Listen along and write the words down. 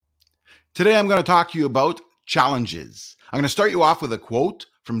Today, I'm going to talk to you about challenges. I'm going to start you off with a quote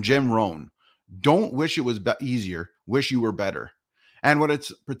from Jim Rohn. Don't wish it was easier, wish you were better. And what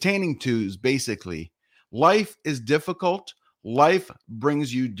it's pertaining to is basically life is difficult. Life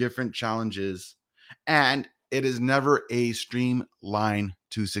brings you different challenges, and it is never a streamline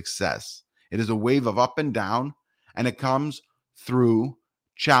to success. It is a wave of up and down, and it comes through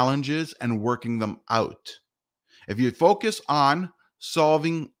challenges and working them out. If you focus on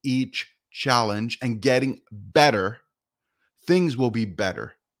solving each challenge and getting better, things will be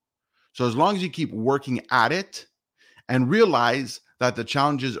better. So as long as you keep working at it and realize that the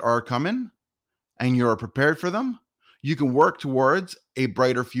challenges are coming and you're prepared for them, you can work towards a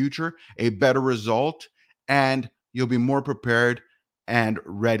brighter future, a better result, and you'll be more prepared and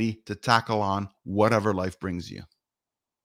ready to tackle on whatever life brings you.